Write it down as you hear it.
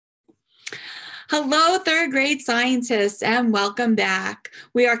Hello, third grade scientists, and welcome back.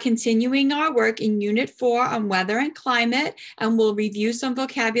 We are continuing our work in Unit 4 on weather and climate, and we'll review some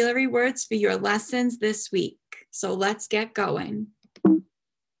vocabulary words for your lessons this week. So let's get going.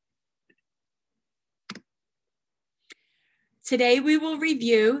 Today, we will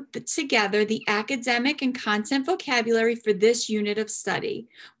review together the academic and content vocabulary for this unit of study.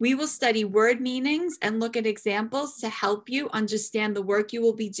 We will study word meanings and look at examples to help you understand the work you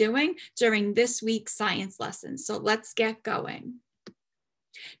will be doing during this week's science lesson. So let's get going.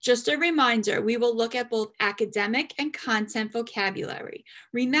 Just a reminder, we will look at both academic and content vocabulary.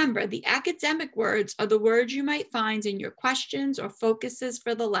 Remember, the academic words are the words you might find in your questions or focuses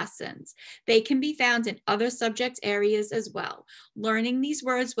for the lessons. They can be found in other subject areas as well. Learning these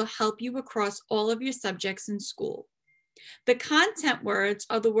words will help you across all of your subjects in school. The content words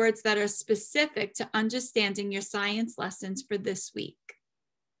are the words that are specific to understanding your science lessons for this week.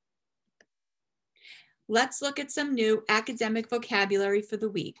 Let's look at some new academic vocabulary for the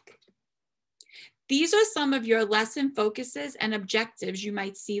week. These are some of your lesson focuses and objectives you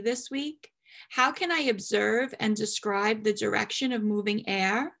might see this week. How can I observe and describe the direction of moving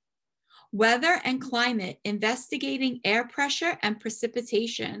air? Weather and climate, investigating air pressure and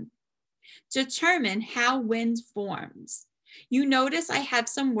precipitation. Determine how wind forms. You notice I have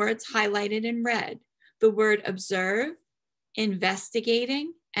some words highlighted in red. The word observe,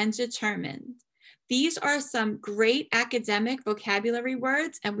 investigating, and determined. These are some great academic vocabulary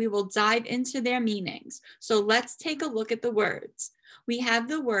words, and we will dive into their meanings. So let's take a look at the words. We have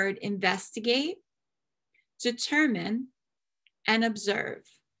the word investigate, determine, and observe.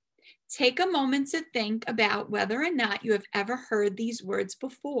 Take a moment to think about whether or not you have ever heard these words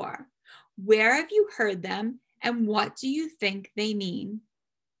before. Where have you heard them, and what do you think they mean?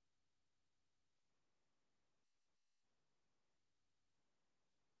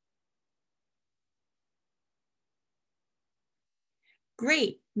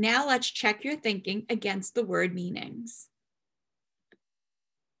 Great, now let's check your thinking against the word meanings.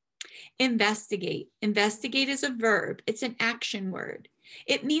 Investigate. Investigate is a verb. It's an action word.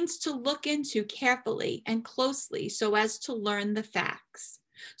 It means to look into carefully and closely so as to learn the facts.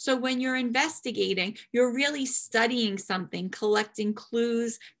 So when you're investigating, you're really studying something, collecting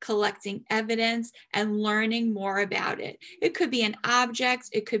clues, collecting evidence, and learning more about it. It could be an object,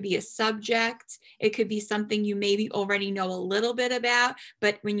 it could be a subject, it could be something you maybe already know a little bit about,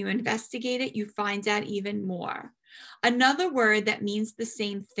 but when you investigate it, you find out even more. Another word that means the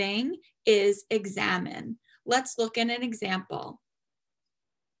same thing is examine. Let's look at an example.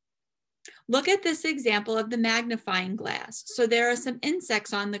 Look at this example of the magnifying glass. So there are some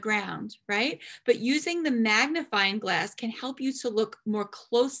insects on the ground, right? But using the magnifying glass can help you to look more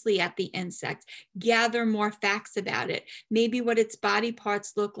closely at the insect, gather more facts about it, maybe what its body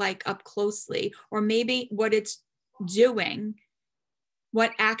parts look like up closely, or maybe what it's doing,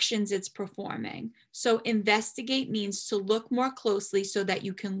 what actions it's performing. So investigate means to look more closely so that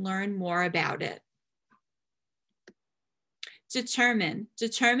you can learn more about it. Determine.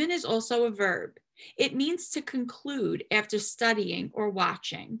 Determine is also a verb. It means to conclude after studying or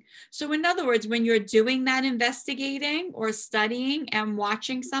watching. So in other words, when you're doing that investigating or studying and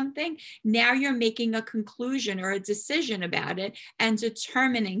watching something, now you're making a conclusion or a decision about it and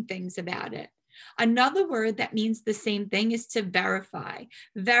determining things about it. Another word that means the same thing is to verify.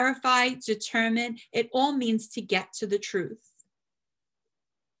 Verify, determine, it all means to get to the truth.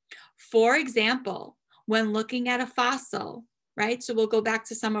 For example, when looking at a fossil, right? So we'll go back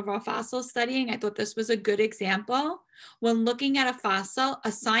to some of our fossil studying. I thought this was a good example. When looking at a fossil,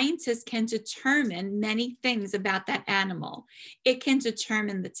 a scientist can determine many things about that animal. It can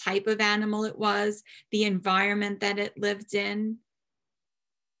determine the type of animal it was, the environment that it lived in.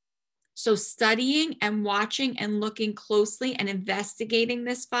 So studying and watching and looking closely and investigating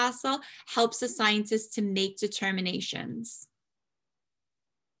this fossil helps a scientist to make determinations.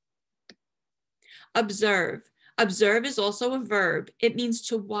 Observe. Observe is also a verb. It means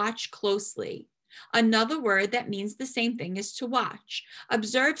to watch closely. Another word that means the same thing is to watch.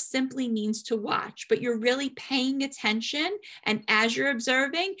 Observe simply means to watch, but you're really paying attention. And as you're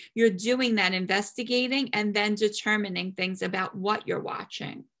observing, you're doing that investigating and then determining things about what you're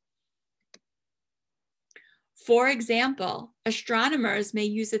watching. For example, astronomers may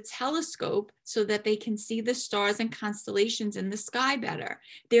use a telescope so that they can see the stars and constellations in the sky better.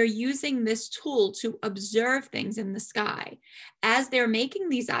 They're using this tool to observe things in the sky. As they're making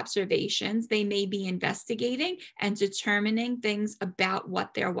these observations, they may be investigating and determining things about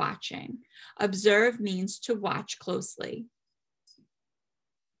what they're watching. Observe means to watch closely.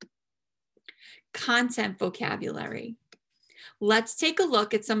 Content vocabulary. Let's take a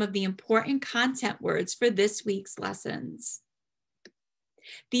look at some of the important content words for this week's lessons.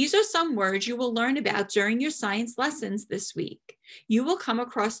 These are some words you will learn about during your science lessons this week. You will come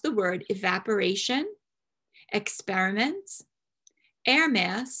across the word evaporation, experiment, air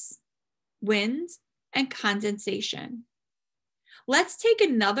mass, wind, and condensation. Let's take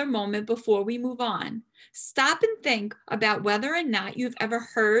another moment before we move on. Stop and think about whether or not you've ever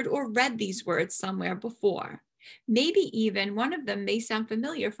heard or read these words somewhere before. Maybe even one of them may sound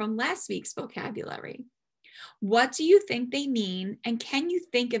familiar from last week's vocabulary. What do you think they mean, and can you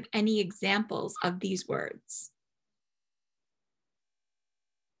think of any examples of these words?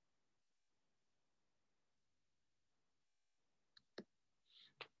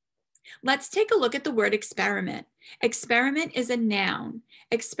 Let's take a look at the word experiment. Experiment is a noun.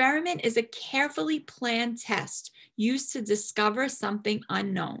 Experiment is a carefully planned test used to discover something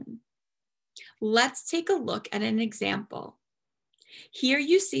unknown. Let's take a look at an example. Here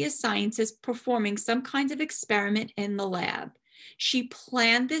you see a scientist performing some kind of experiment in the lab. She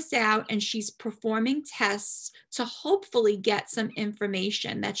planned this out and she's performing tests to hopefully get some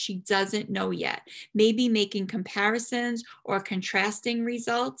information that she doesn't know yet, maybe making comparisons or contrasting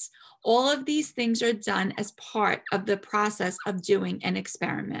results. All of these things are done as part of the process of doing an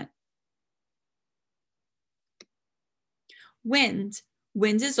experiment. Wind.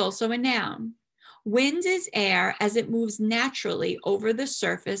 Wind is also a noun. Wind is air as it moves naturally over the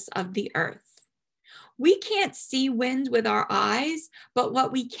surface of the earth. We can't see wind with our eyes, but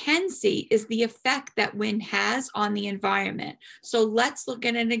what we can see is the effect that wind has on the environment. So let's look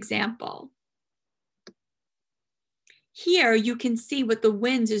at an example. Here you can see what the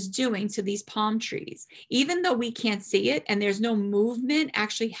wind is doing to these palm trees. Even though we can't see it and there's no movement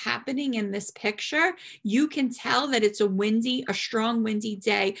actually happening in this picture, you can tell that it's a strong windy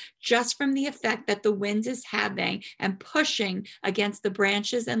day just from the effect that the wind is having and pushing against the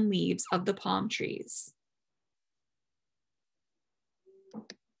branches and leaves of the palm trees.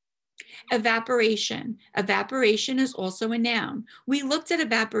 Evaporation. Evaporation is also a noun. We looked at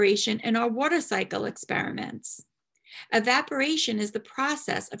evaporation in our water cycle experiments. Evaporation is the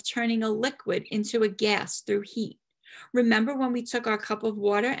process of turning a liquid into a gas through heat. Remember when we took our cup of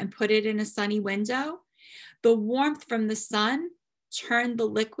water and put it in a sunny window? The warmth from the sun turned the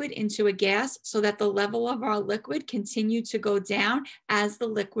liquid into a gas so that the level of our liquid continued to go down as the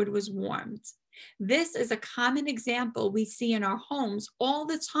liquid was warmed. This is a common example we see in our homes all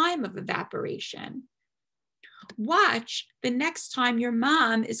the time of evaporation. Watch the next time your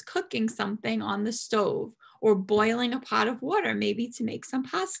mom is cooking something on the stove or boiling a pot of water, maybe to make some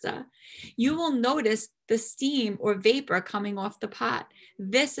pasta. You will notice the steam or vapor coming off the pot.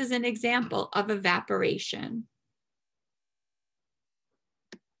 This is an example of evaporation.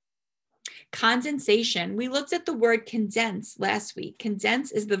 Condensation. We looked at the word condense last week.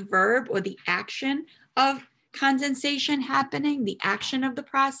 Condense is the verb or the action of condensation happening, the action of the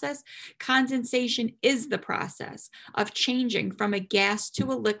process. Condensation is the process of changing from a gas to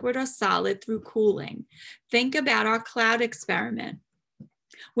a liquid or solid through cooling. Think about our cloud experiment.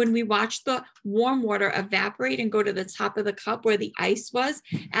 When we watched the warm water evaporate and go to the top of the cup where the ice was,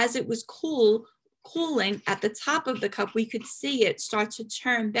 as it was cooling at the top of the cup, we could see it start to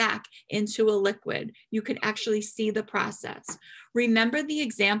turn back into a liquid. You could actually see the process. Remember the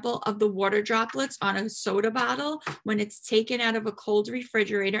example of the water droplets on a soda bottle when it's taken out of a cold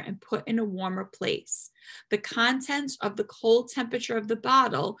refrigerator and put in a warmer place. The contents of the cold temperature of the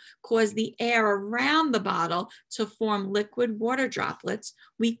bottle cause the air around the bottle to form liquid water droplets.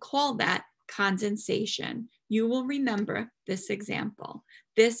 We call that condensation. You will remember this example.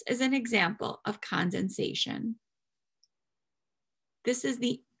 This is an example of condensation. This is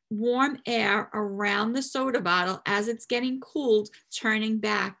the warm air around the soda bottle as it's getting cooled, turning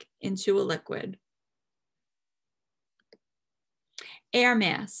back into a liquid. Air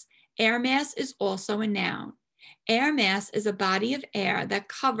mass. Air mass is also a noun. Air mass is a body of air that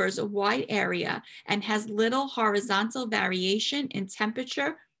covers a wide area and has little horizontal variation in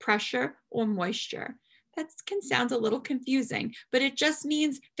temperature, pressure, or moisture. That can sound a little confusing, but it just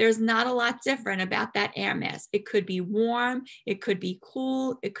means there's not a lot different about that air mass. It could be warm, it could be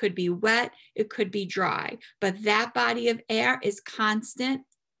cool, it could be wet, it could be dry, but that body of air is constant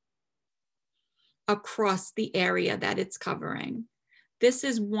across the area that it's covering. This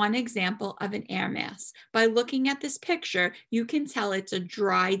is one example of an air mass. By looking at this picture, you can tell it's a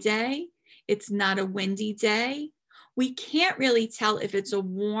dry day, it's not a windy day. We can't really tell if it's a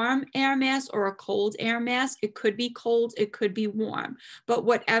warm air mass or a cold air mass. It could be cold, it could be warm, but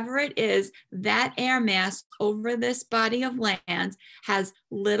whatever it is, that air mass over this body of land has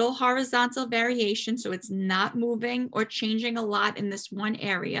little horizontal variation, so it's not moving or changing a lot in this one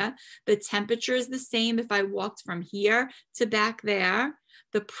area. The temperature is the same if I walked from here to back there.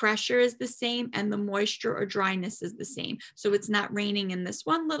 The pressure is the same and the moisture or dryness is the same. So it's not raining in this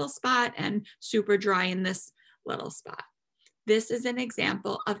one little spot and super dry in this little spot. This is an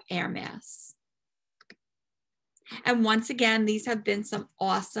example of air mass. And once again, these have been some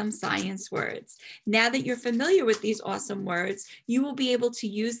awesome science words. Now that you're familiar with these awesome words, you will be able to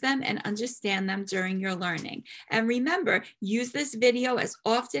use them and understand them during your learning. And remember, use this video as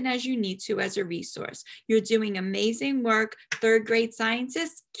often as you need to as a resource. You're doing amazing work, third grade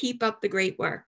scientists. Keep up the great work.